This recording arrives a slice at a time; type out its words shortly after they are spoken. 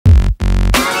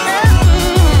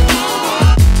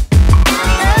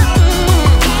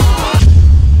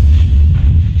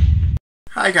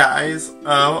Hi guys.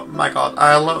 Oh my god,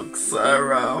 I look so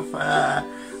rough.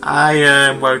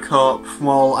 I woke up,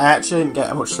 well I actually didn't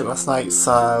get much sleep last night,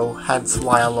 so hence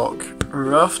why I look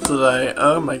rough today.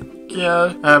 Oh my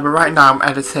god. But right now I'm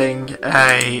editing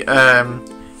a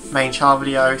main channel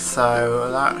video, so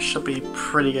that should be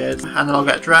pretty good. And then I'll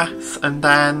get dressed, and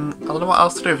then I don't know what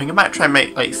else to do. I think I might try and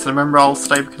make like cinnamon rolls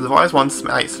today, because I've always wanted to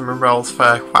make like cinnamon rolls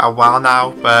for quite a while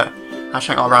now, but I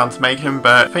haven't got around to make them.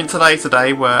 But I think today's the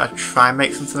day where I try and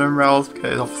make some cinnamon rolls,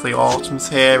 because obviously autumn's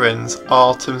here and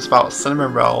autumn's about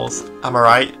cinnamon rolls. Am I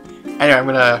right? Anyway, I'm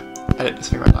gonna edit this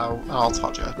thing right now and I'll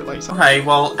talk to you a bit later. Okay,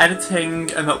 well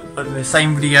editing and uploading the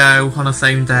same video on the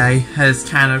same day has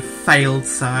kind of failed,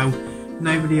 so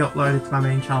no video uploaded to my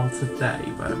main channel today,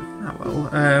 but oh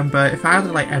well. But if I had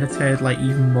like edited like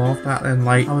even more of that, then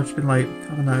like I would have been like,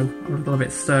 I don't know, I would have been a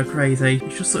bit stir crazy.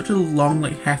 It's just such a long,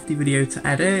 like hefty video to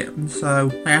edit, and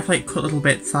so I have to like cut little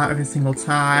bits out every single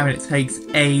time, and it takes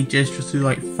ages just to do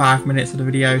like 5 minutes of the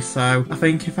video. So I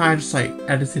think if I just like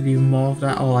edited even more of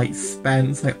that, or like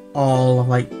spent like all of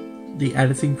like the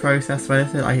editing process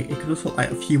with it, like it could have took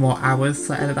like a few more hours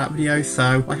to edit that video.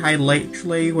 So like I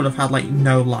literally would have had like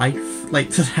no life like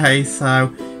today,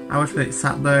 so I would have been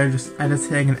sat there just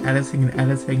editing and editing and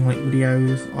editing like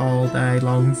videos all day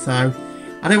long. So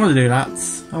I didn't want to do that.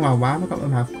 Oh wow, I've got my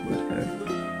mouth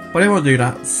covered. But I didn't want to do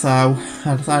that, so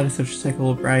I decided to just take a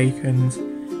little break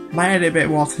and might edit a bit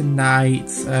more tonight.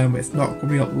 It's not going to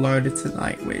be uploaded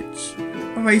tonight, which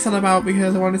I'm very sad about,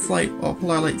 because I wanted to like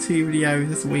upload like 2 videos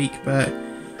this week, but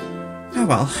oh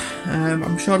well.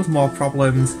 I'm sure there's more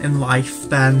problems in life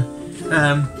than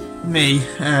me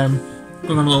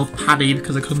going a little paddy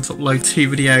because I couldn't upload 2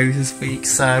 videos this week,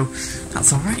 so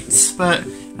that's alright. But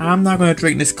I'm now going to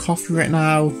drink this coffee right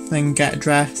now, then get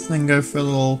dressed, then go for a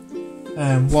little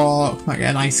walk, might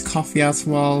get a nice coffee as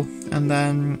well, and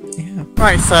then yeah.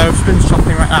 Right, so I've been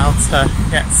shopping right now to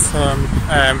get some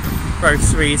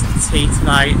groceries and tea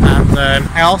tonight, and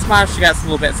I also managed to get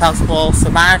some little bits as well. So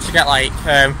I managed to get like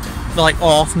the like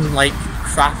autumn like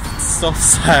craft stuff,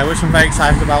 so, which I'm very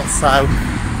excited about, so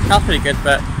that's pretty good.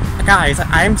 But guys,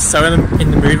 I am so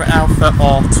in the mood right now for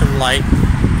autumn. Like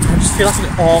I just feel like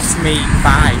an autumny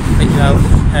vibe, like, you know,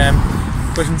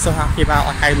 which I'm so happy about.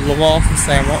 Like I love autumn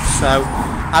so much, so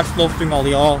I just love doing all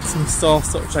the autumn stuff,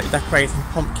 such like decorating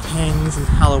pumpkins and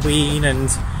Halloween and,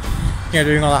 you know,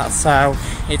 doing all that. So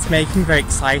it's making me very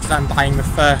excited. I'm buying the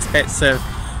first bits of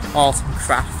autumn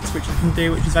crafts which I can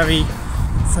do, which is very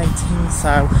exciting.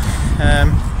 So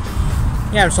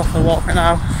yeah, I'm just off on a walk right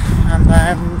now, and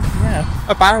yeah.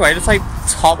 Oh, by the way, this like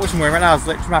top which I'm wearing right now is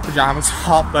literally my pyjama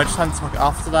top, but I just had to take it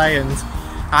off today, and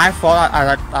I thought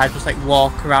I'd just like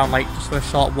walk around like just for a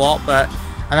short walk, but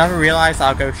I never realised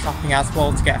I'll go shopping as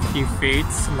well to get a few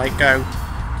foods and like go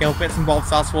get bits and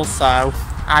bobs as well. So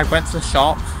I went to the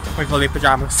shop with a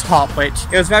pyjama top, which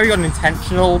it was very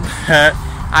unintentional, but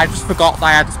I just forgot that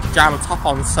I had this pyjama top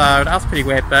on, so that was pretty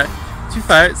weird. But to be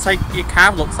fair, it's like, it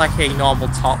kind of looks like a normal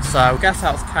top, so I guess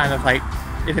that was kind of like,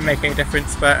 it didn't make any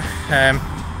difference, but yeah.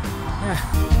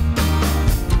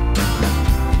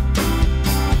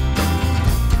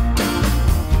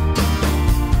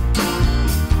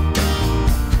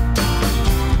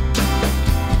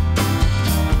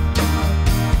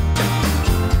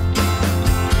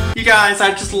 You guys,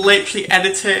 I just literally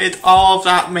edited all of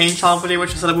that main channel video,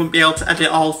 which I said I wouldn't be able to edit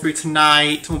all through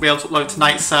tonight, won't be able to upload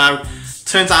tonight, so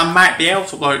turns out I might be able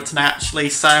to upload it tonight actually,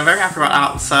 so I'm very happy about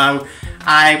that. So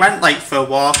I went like for a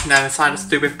walk and then decided to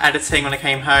do with editing when I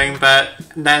came home, but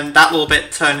then that little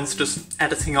bit turned into just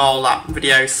editing all that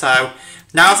video, so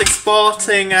now it's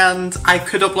exporting and I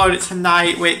could upload it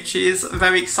tonight, which is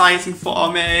very exciting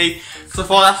for me, because I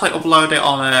thought I'd have to like upload it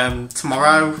on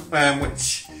tomorrow,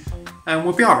 which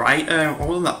would be alright. I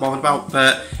wasn't that bothered about,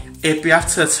 but it'd be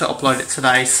after to upload it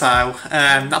today, so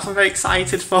that's what I'm very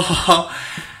excited for.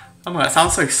 Oh my god, it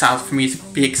sounds so sad for me to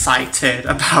be excited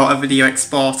about a video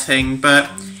exporting, but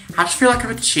I just feel like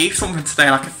I've achieved something today.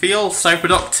 Like I feel so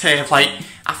productive, like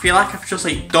I feel like I've just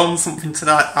like done something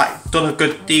today, like done a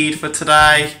good deed for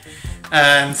today,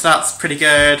 so that's pretty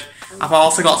good. I've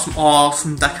also got some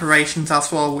awesome decorations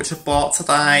as well, which I bought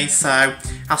today, so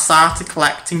I've started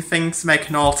collecting things to make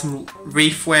an autumn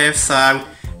wreath with, so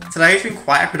today's been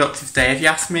quite a productive day if you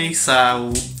ask me,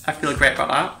 so I feel great about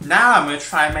that. Now I'm going to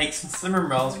try and make some cinnamon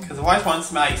rolls, because I've always wanted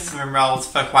to make cinnamon rolls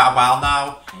for quite a while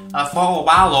now. And I thought, well,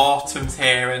 while autumn's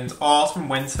here, and autumn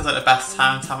and winter's like the best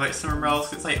time to have like cinnamon rolls,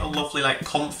 because it's like a lovely like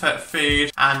comfort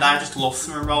food, and I just love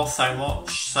cinnamon rolls so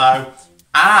much. So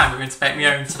I'm going to make my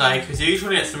own today, because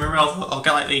usually at cinnamon rolls I'll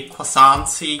get like the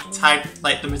croissant-y type,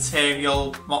 like the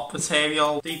material, what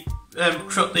material? The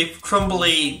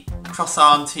crumbly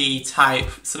croissant-y type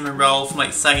cinnamon roll from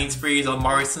like Sainsbury's or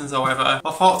Morrison's or whatever.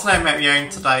 I thought today I'd make my own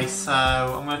today, so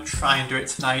I'm going to try and do it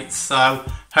tonight. So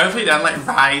hopefully it then like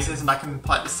rises and I can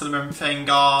put the cinnamon thing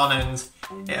on and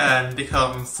it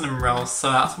becomes cinnamon rolls.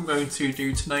 So that's what I'm going to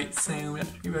do tonight, so that's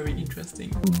be very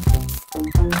interesting.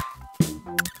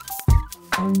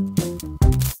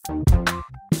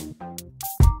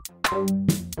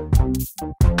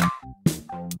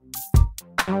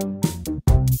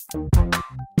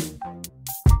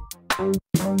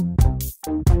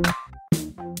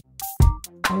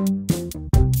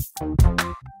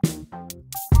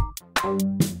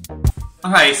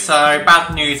 Okay, so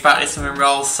bad news about this cinnamon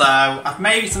roll. So I've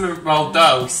made cinnamon roll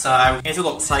dough, so here's what it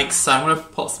looks like. So I'm gonna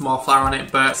put some more flour on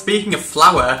it. But speaking of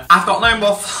flour, I've got no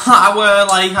more flour.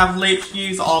 Like I've literally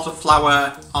used all the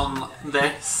flour on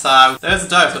this. So there's the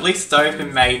dough. So at least the dough's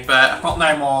been made, but I've got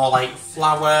no more like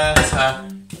flour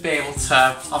to be able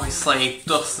to obviously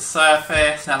dust the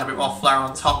surface and add a bit more flour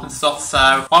on top and stuff. So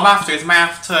what I'm gonna have to do is I might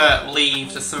have to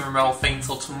leave the cinnamon roll thing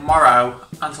till tomorrow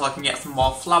until I can get some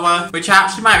more flour, which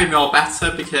actually might be more better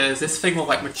because this thing will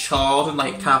like matured and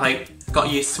like kind of like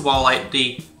got used to all like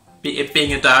it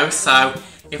being a dough. So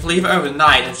if I leave it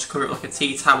overnight and just cover it with like a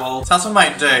tea towel, so that's what I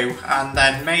might do, and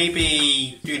then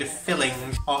maybe do the filling.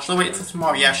 Or should I wait till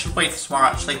tomorrow? Yeah, I should wait till tomorrow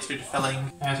actually to do the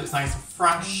filling, so it's nice and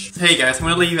fresh. So here you go, so I'm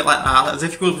going to leave it like that, as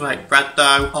if you would with like bread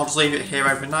dough. I'll just leave it here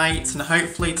overnight, and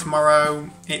hopefully tomorrow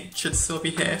it should still be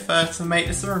here for to make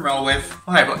the cinnamon roll with.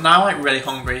 Okay, but now I'm like really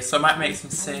hungry, so I might make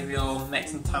some cereal, make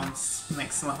some toast,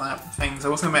 make some other things. I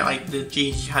was going to make like the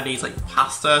Gigi Hadid's like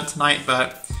pasta tonight,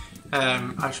 but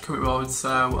I just couldn't be bothered,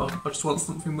 so I just want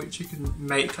something which you can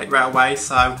make like right away.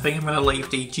 So I think I'm going to leave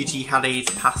the Gigi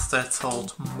Hadid's pasta till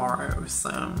tomorrow, so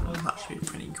that should be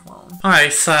pretty cool.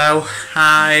 Alright, so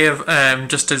I've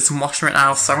just did some washing right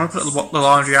now, so I'm going to put the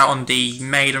laundry out on the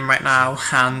Maiden right now,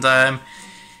 and I'm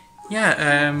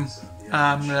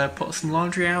going to put some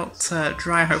laundry out to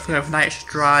dry, hopefully overnight it should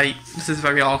dry. This is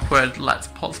very awkward, let's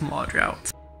put some laundry out.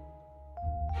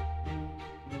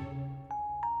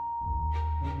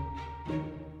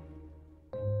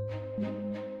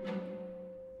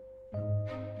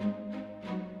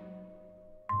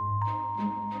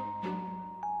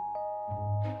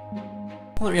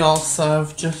 Let me also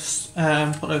just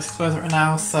put those clothes right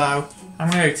now, so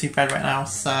I'm going to go to bed right now,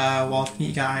 so I'll meet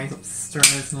you guys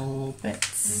upstairs in a little bit.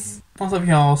 What's up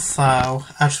y'all, so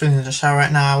I've just been in the shower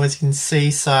right now, as you can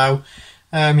see, so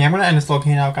yeah, I'm going to end this vlog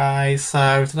here now guys.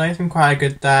 So today's been quite a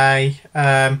good day,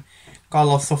 got a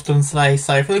lot of stuff done today,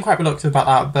 so feeling quite productive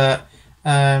about that,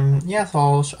 but yeah,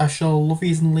 so I shall love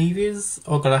yous and leave yous.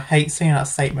 Oh god, I hate saying that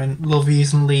statement, love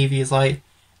yous and leave yous, like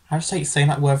I just hate saying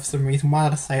that word for some reason. Why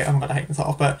did I say it? Oh my god, I hate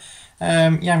myself. But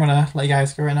yeah, I'm gonna let you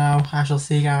guys go right now. I shall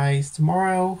see you guys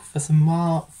tomorrow for some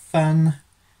more fun.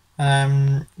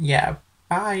 Yeah,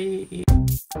 bye.